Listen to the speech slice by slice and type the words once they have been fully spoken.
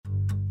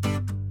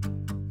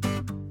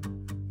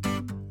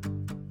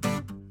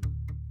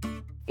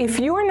If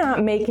you're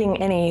not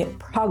making any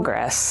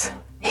progress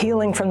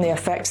healing from the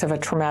effects of a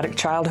traumatic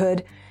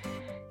childhood,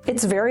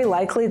 it's very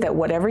likely that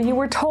whatever you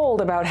were told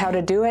about how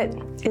to do it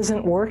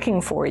isn't working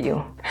for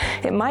you.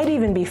 It might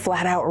even be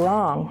flat out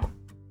wrong.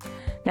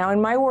 Now, in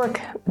my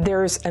work,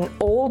 there's an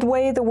old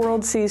way the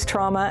world sees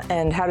trauma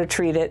and how to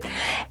treat it,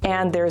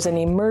 and there's an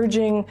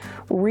emerging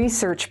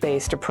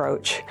research-based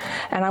approach.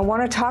 And I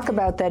want to talk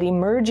about that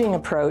emerging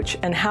approach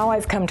and how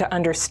I've come to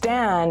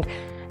understand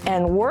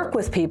and work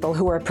with people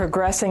who are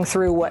progressing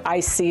through what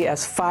I see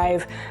as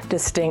 5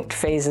 distinct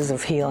phases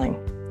of healing.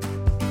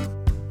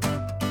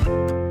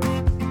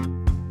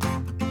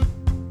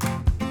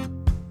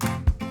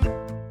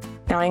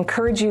 Now, I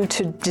encourage you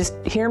to just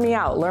hear me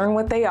out, learn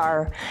what they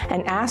are,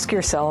 and ask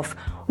yourself,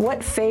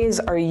 what phase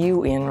are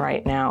you in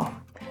right now?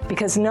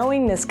 Because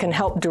knowing this can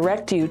help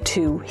direct you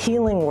to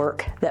healing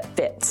work that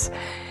fits,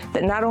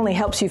 that not only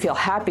helps you feel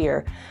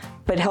happier,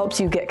 but helps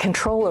you get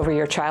control over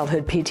your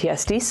childhood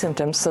PTSD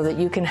symptoms so that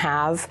you can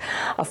have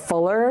a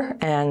fuller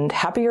and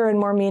happier and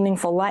more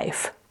meaningful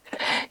life.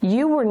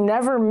 You were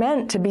never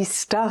meant to be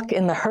stuck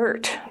in the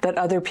hurt that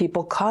other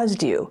people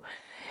caused you.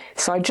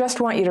 So I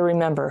just want you to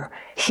remember,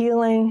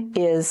 healing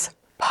is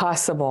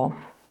possible.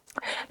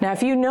 Now,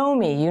 if you know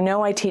me, you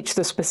know I teach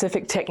the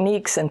specific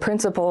techniques and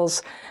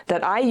principles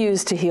that I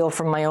use to heal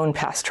from my own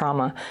past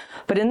trauma.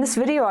 But in this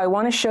video, I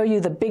want to show you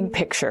the big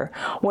picture,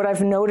 what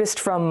I've noticed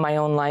from my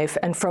own life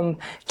and from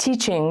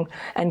teaching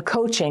and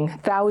coaching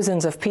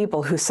thousands of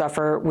people who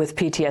suffer with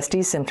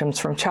PTSD symptoms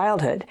from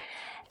childhood.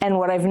 And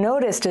what I've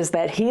noticed is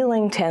that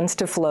healing tends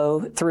to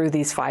flow through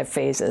these 5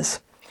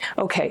 phases.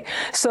 Okay,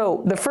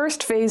 so the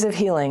first phase of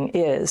healing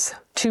is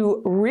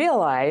to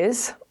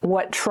realize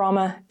what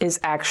trauma is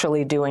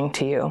actually doing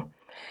to you.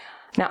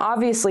 Now,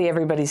 obviously,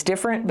 everybody's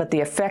different, but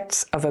the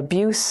effects of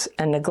abuse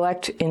and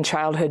neglect in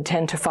childhood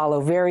tend to follow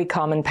very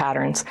common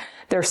patterns.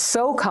 They're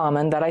so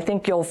common that I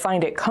think you'll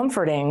find it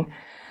comforting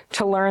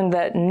to learn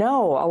that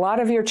no, a lot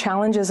of your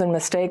challenges and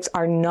mistakes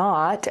are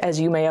not,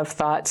 as you may have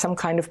thought, some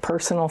kind of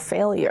personal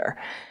failure.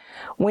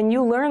 When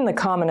you learn the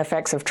common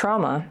effects of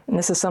trauma, and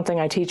this is something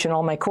I teach in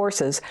all my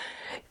courses,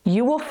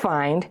 you will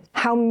find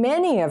how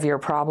many of your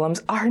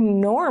problems are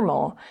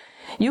normal.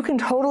 You can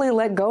totally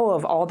let go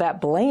of all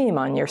that blame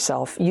on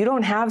yourself. You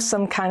don't have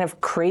some kind of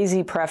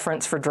crazy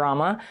preference for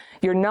drama.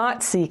 You're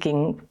not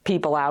seeking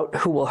people out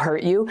who will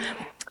hurt you.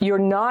 You're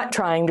not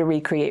trying to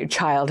recreate your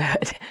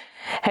childhood.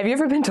 Have you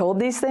ever been told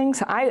these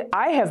things?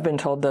 I have been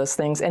told those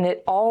things, and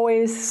it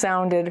always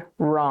sounded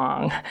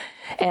wrong.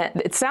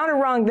 And it sounded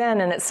wrong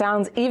then, and it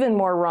sounds even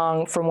more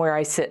wrong from where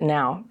I sit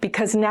now,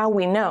 because now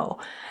we know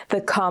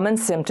the common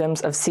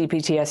symptoms of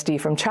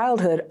CPTSD from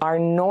childhood are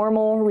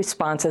normal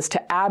responses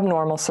to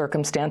abnormal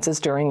circumstances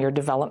during your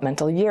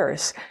developmental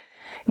years.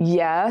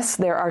 Yes,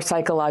 there are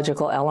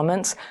psychological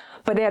elements,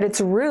 but at its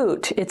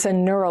root, it's a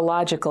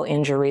neurological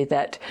injury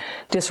that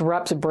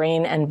disrupts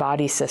brain and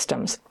body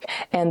systems.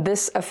 And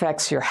this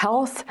affects your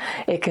health.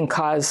 It can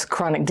cause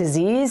chronic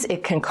disease.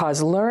 It can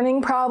cause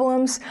learning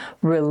problems,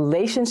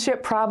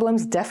 relationship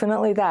problems,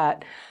 definitely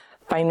that,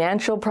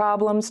 financial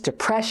problems,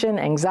 depression,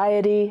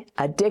 anxiety,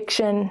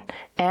 addiction,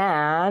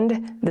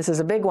 and this is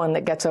a big one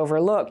that gets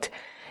overlooked.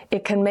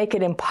 It can make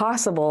it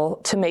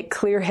impossible to make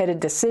clear-headed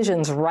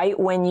decisions right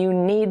when you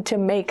need to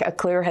make a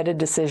clear-headed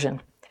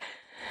decision.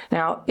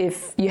 Now,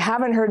 if you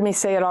haven't heard me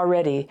say it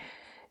already,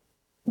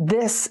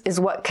 this is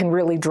what can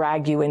really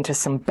drag you into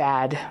some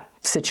bad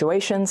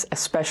situations,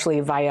 especially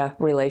via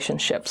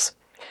relationships.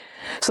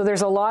 So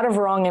there's a lot of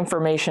wrong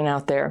information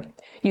out there.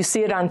 You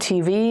see it on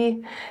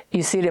TV,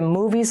 you see it in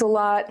movies a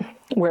lot,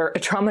 where a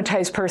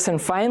traumatized person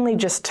finally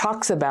just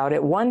talks about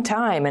it one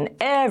time and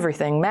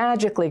everything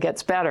magically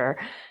gets better.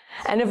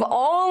 And if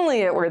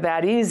only it were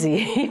that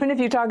easy, even if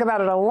you talk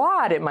about it a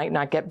lot, it might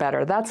not get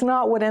better. That's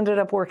not what ended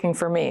up working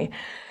for me.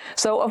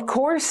 So of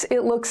course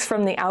it looks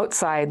from the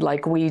outside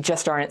like we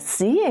just aren't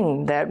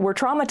seeing that we're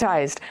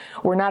traumatized.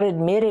 We're not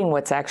admitting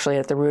what's actually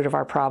at the root of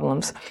our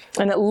problems.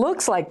 And it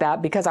looks like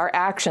that because our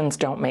actions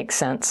don't make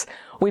sense.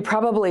 We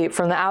probably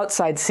from the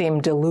outside seem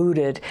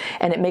deluded,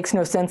 and it makes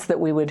no sense that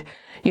we would,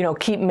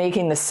 keep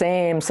making the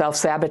same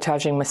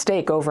self-sabotaging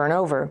mistake over and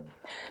over.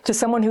 To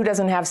someone who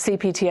doesn't have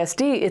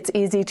CPTSD, it's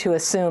easy to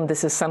assume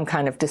this is some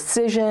kind of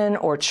decision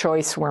or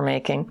choice we're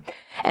making.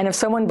 And if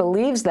someone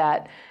believes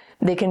that,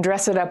 they can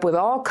dress it up with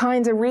all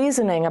kinds of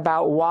reasoning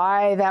about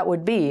why that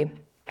would be.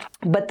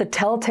 But the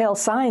telltale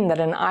sign that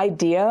an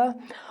idea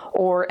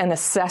or an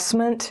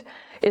assessment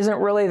isn't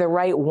really the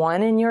right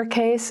one in your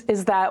case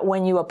is that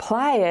when you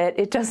apply it,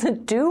 it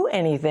doesn't do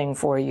anything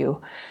for you.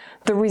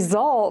 The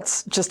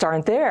results just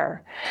aren't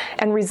there.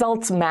 And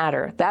results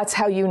matter. That's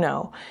how you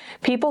know.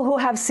 People who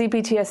have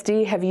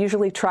CPTSD have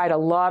usually tried a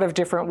lot of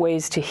different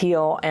ways to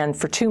heal, and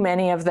for too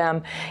many of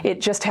them, it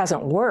just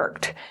hasn't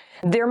worked.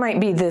 There might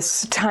be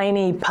this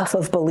tiny puff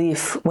of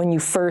belief when you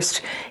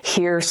first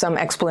hear some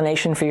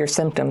explanation for your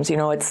symptoms.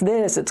 It's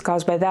this, it's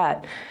caused by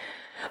that.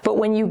 But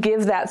when you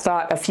give that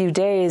thought a few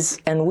days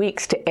and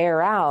weeks to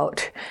air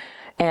out,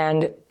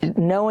 And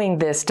knowing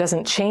this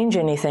doesn't change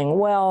anything.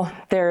 Well,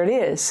 there it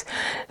is.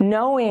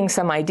 Knowing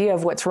some idea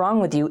of what's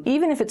wrong with you,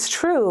 even if it's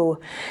true,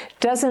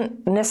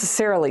 doesn't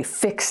necessarily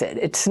fix it.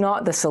 It's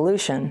not the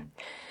solution.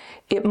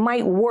 It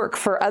might work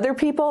for other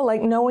people,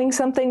 like knowing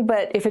something,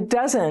 but if it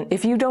doesn't,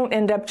 if you don't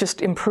end up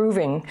just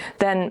improving,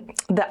 then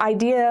the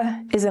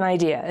idea is an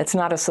idea. It's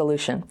not a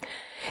solution.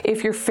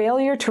 If your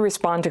failure to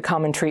respond to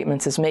common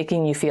treatments is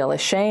making you feel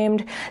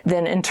ashamed,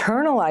 then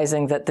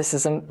internalizing that this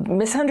is a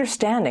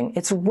misunderstanding,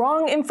 it's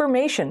wrong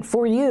information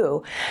for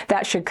you,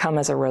 that should come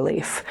as a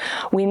relief.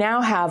 We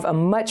now have a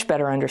much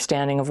better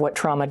understanding of what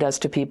trauma does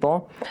to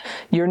people.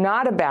 You're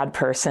not a bad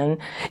person.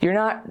 You're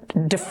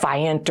not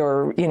defiant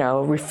or,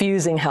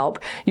 refusing help.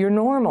 You're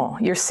normal.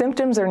 Your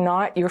symptoms are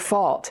not your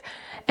fault.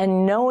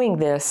 And knowing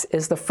this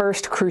is the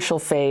first crucial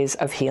phase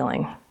of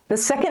healing. The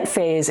second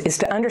phase is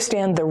to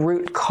understand the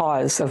root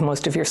cause of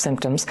most of your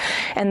symptoms,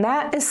 and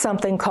that is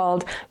something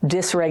called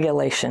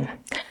dysregulation.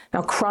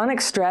 Now, chronic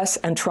stress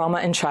and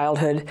trauma in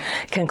childhood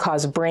can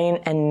cause brain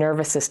and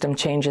nervous system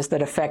changes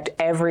that affect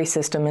every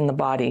system in the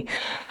body.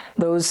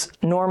 Those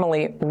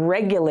normally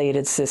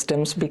regulated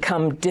systems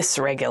become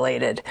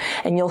dysregulated.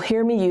 And you'll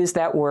hear me use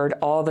that word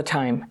all the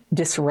time,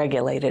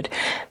 dysregulated.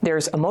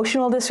 There's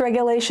emotional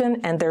dysregulation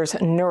and there's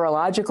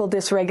neurological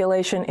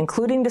dysregulation,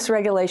 including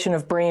dysregulation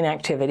of brain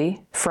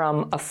activity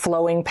from a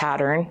flowing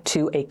pattern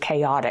to a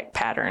chaotic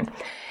pattern.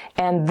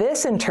 And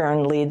this in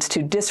turn leads to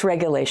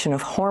dysregulation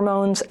of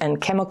hormones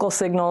and chemical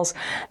signals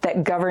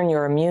that govern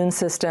your immune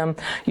system,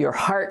 your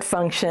heart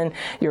function,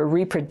 your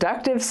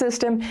reproductive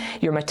system,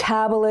 your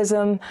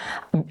metabolism,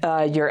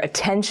 your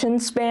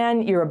attention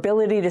span, your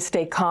ability to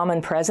stay calm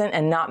and present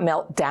and not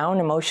melt down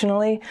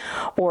emotionally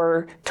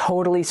or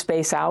totally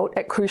space out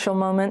at crucial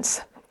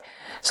moments.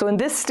 So in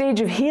this stage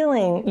of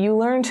healing, you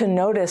learn to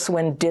notice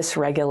when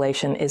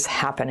dysregulation is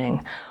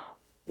happening.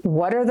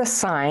 What are the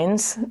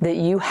signs that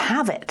you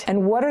have it?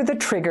 And what are the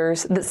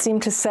triggers that seem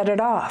to set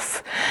it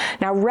off?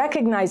 Now,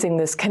 recognizing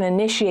this can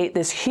initiate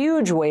this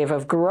huge wave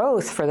of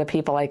growth for the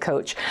people I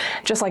coach,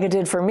 just like it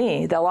did for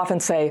me. They'll often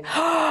say,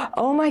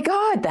 oh my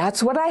God,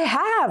 that's what I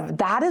have.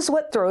 That is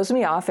what throws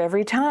me off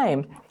every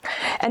time.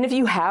 And if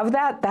you have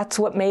that, that's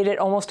what made it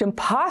almost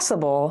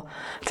impossible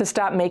to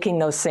stop making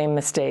those same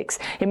mistakes.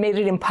 It made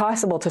it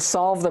impossible to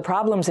solve the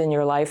problems in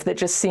your life that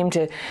just seem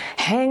to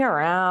hang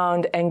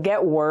around and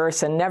get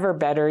worse and never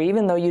better,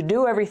 even though you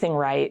do everything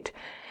right.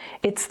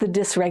 It's the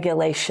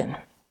dysregulation.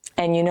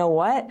 And you know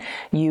what?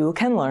 You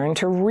can learn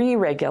to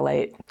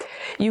re-regulate.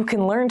 You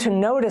can learn to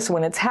notice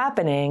when it's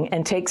happening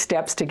and take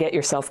steps to get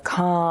yourself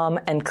calm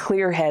and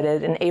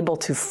clear-headed and able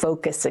to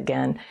focus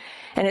again.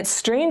 And it's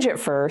strange at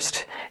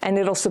first, and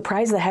it'll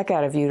surprise the heck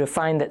out of you to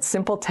find that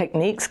simple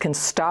techniques can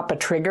stop a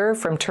trigger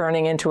from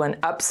turning into an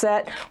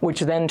upset,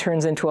 which then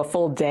turns into a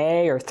full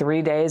day or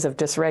 3 days of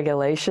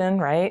dysregulation,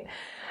 right?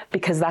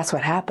 Because that's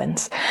what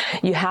happens.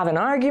 You have an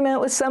argument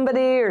with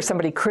somebody or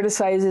somebody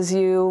criticizes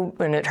you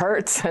and it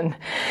hurts, and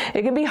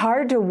it can be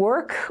hard to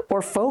work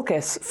or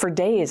focus for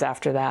days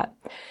after that.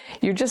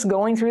 You're just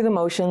going through the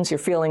motions, you're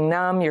feeling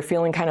numb, you're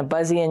feeling kind of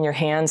buzzy in your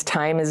hands.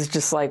 Time is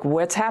just like,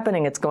 what's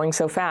happening? It's going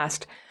so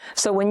fast.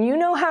 So when you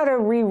know how to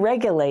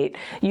re-regulate,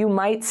 you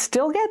might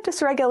still get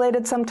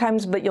dysregulated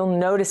sometimes, but you'll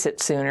notice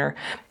it sooner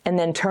and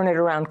then turn it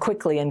around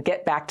quickly and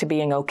get back to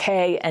being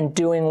okay and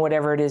doing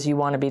whatever it is you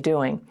want to be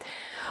doing.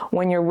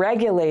 When you're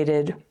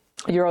regulated,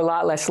 you're a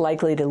lot less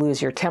likely to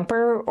lose your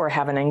temper or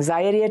have an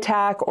anxiety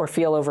attack or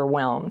feel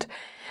overwhelmed.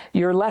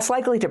 You're less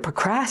likely to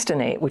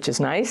procrastinate, which is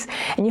nice,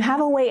 and you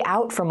have a way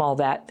out from all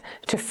that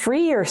to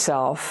free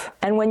yourself.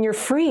 And when you're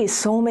free,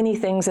 so many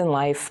things in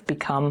life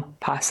become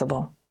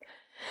possible.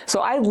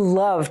 So I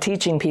love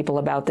teaching people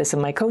about this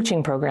in my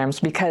coaching programs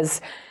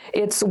because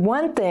it's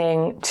one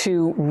thing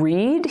to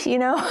read,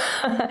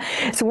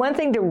 it's one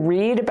thing to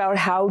read about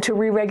how to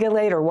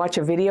re-regulate or watch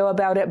a video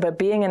about it, but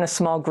being in a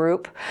small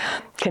group,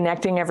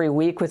 connecting every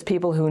week with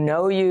people who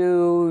know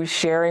you,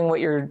 sharing what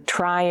you're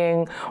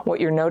trying, what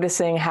you're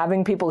noticing,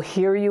 having people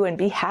hear you and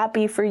be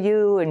happy for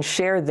you and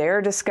share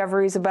their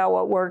discoveries about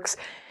what works,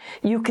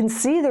 you can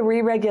see the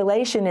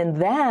re-regulation in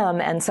them,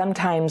 and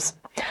sometimes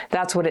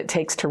that's what it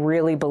takes to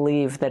really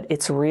believe that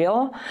it's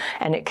real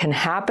and it can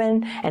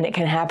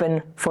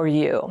happen for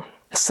you.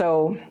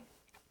 So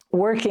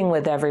working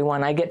with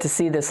everyone, I get to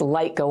see this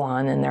light go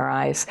on in their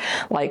eyes.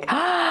 Like,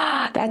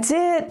 that's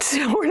it.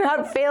 We're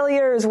not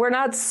failures. We're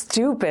not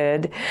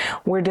stupid.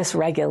 We're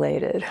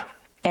dysregulated.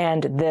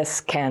 And this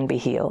can be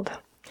healed.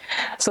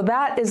 So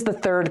that is the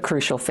third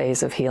crucial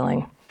phase of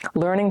healing.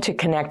 Learning to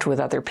connect with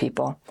other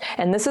people.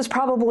 And this is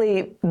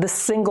probably the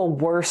single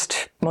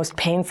worst, most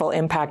painful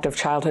impact of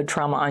childhood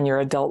trauma on your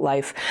adult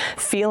life.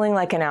 Feeling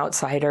like an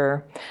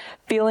outsider,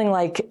 feeling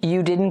like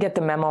you didn't get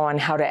the memo on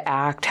how to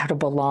act, how to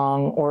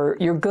belong, or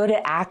you're good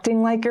at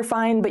acting like you're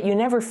fine, but you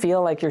never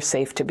feel like you're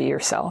safe to be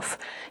yourself.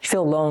 You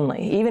feel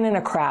lonely, even in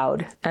a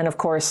crowd. And of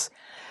course,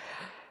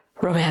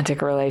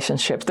 romantic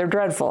relationships, they're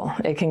dreadful.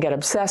 It can get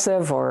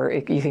obsessive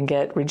or you can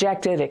get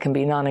rejected. It can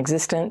be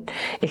non-existent.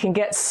 It can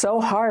get so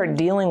hard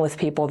dealing with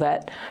people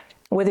that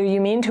whether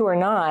you mean to or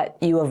not,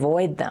 you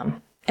avoid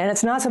them. And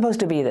it's not supposed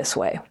to be this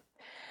way.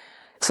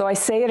 So I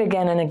say it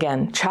again and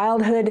again.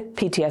 Childhood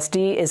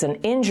PTSD is an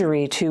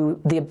injury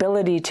to the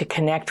ability to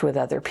connect with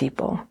other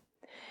people.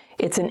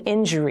 It's an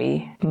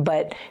injury,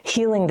 but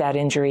healing that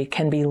injury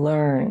can be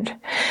learned.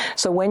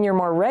 So when you're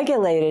more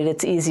regulated,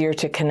 it's easier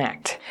to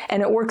connect.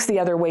 And it works the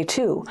other way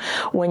too.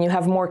 When you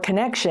have more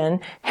connection,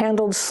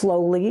 handled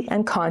slowly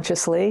and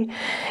consciously,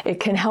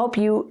 it can help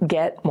you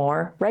get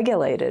more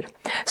regulated.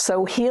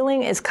 So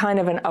healing is kind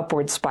of an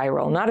upward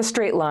spiral, not a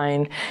straight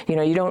line.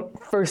 You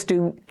don't first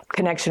do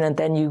connection and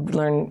then you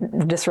learn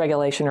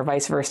dysregulation or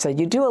vice versa.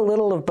 You do a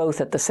little of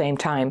both at the same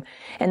time.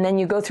 And then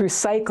you go through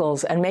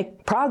cycles and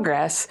make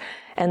progress.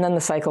 And then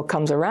the cycle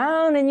comes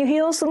around and you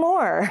heal some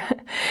more.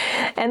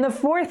 And the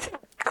fourth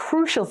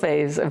crucial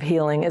phase of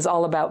healing is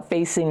all about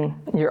facing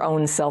your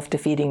own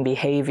self-defeating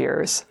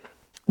behaviors.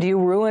 Do you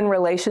ruin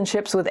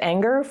relationships with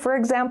anger, for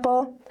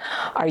example?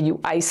 Are you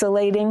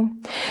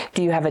isolating?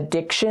 Do you have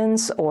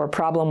addictions or a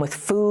problem with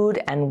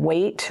food and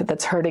weight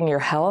that's hurting your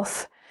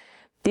health?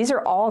 These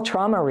are all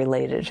trauma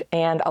related,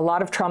 and a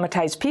lot of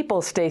traumatized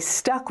people stay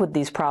stuck with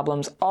these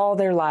problems all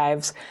their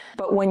lives.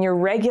 But when you're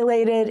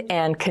regulated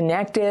and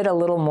connected a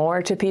little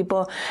more to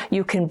people,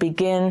 you can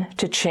begin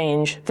to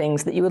change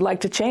things that you would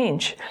like to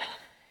change.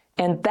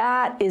 And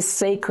that is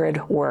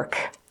sacred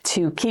work,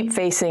 to keep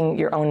facing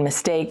your own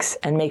mistakes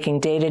and making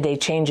day-to-day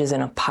changes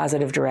in a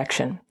positive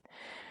direction.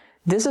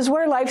 This is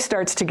where life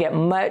starts to get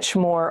much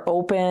more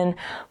open,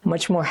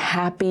 much more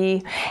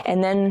happy,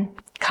 and then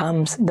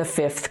comes the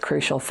fifth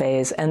crucial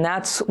phase, and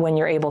that's when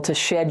you're able to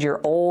shed your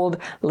old,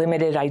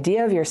 limited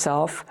idea of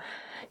yourself,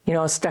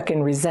 stuck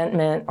in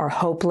resentment or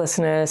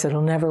hopelessness,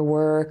 it'll never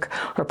work,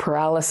 or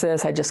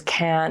paralysis, I just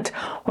can't,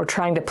 or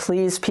trying to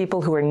please people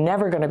who are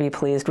never going to be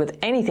pleased with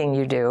anything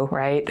you do,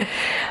 right?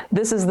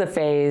 This is the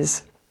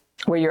phase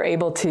where you're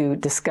able to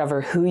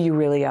discover who you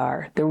really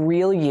are, the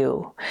real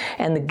you,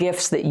 and the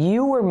gifts that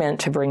you were meant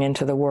to bring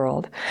into the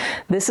world.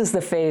 This is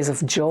the phase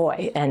of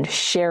joy and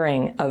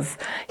sharing, of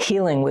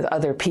healing with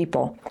other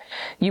people.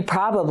 You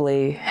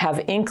probably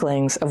have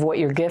inklings of what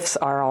your gifts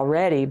are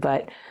already,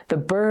 but the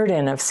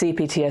burden of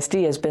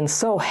CPTSD has been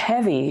so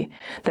heavy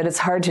that it's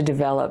hard to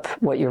develop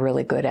what you're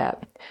really good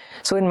at.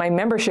 So in my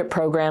membership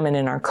program and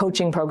in our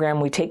coaching program,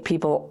 we take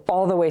people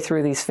all the way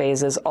through these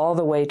phases, all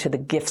the way to the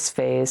gifts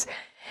phase.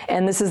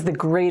 And this is the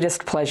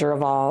greatest pleasure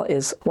of all,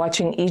 is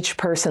watching each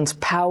person's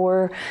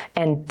power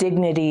and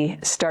dignity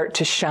start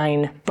to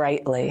shine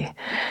brightly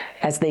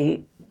as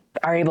they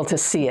are able to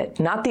see it.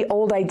 Not the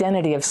old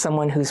identity of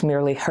someone who's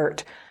merely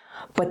hurt,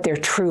 but their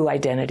true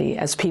identity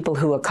as people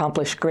who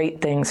accomplish great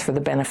things for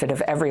the benefit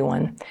of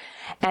everyone.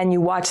 And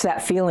you watch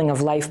that feeling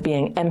of life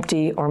being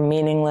empty or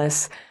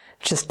meaningless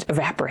just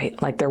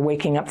evaporate, like they're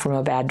waking up from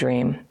a bad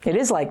dream. It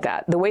is like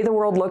that. The way the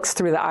world looks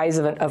through the eyes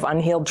of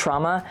unhealed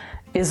trauma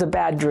is a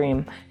bad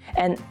dream.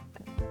 And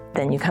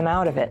then you come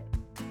out of it.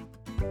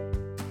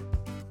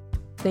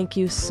 Thank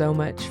you so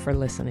much for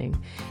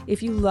listening.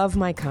 If you love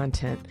my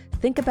content,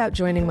 think about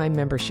joining my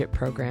membership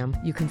program.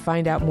 You can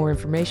find out more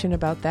information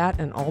about that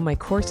and all my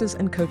courses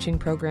and coaching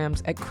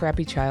programs at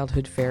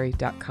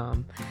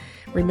crappychildhoodfairy.com.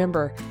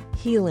 Remember,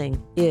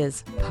 healing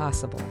is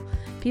possible.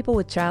 People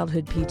with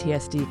childhood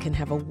PTSD can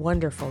have a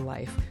wonderful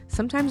life.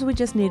 Sometimes we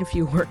just need a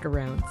few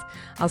workarounds.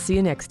 I'll see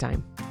you next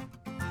time.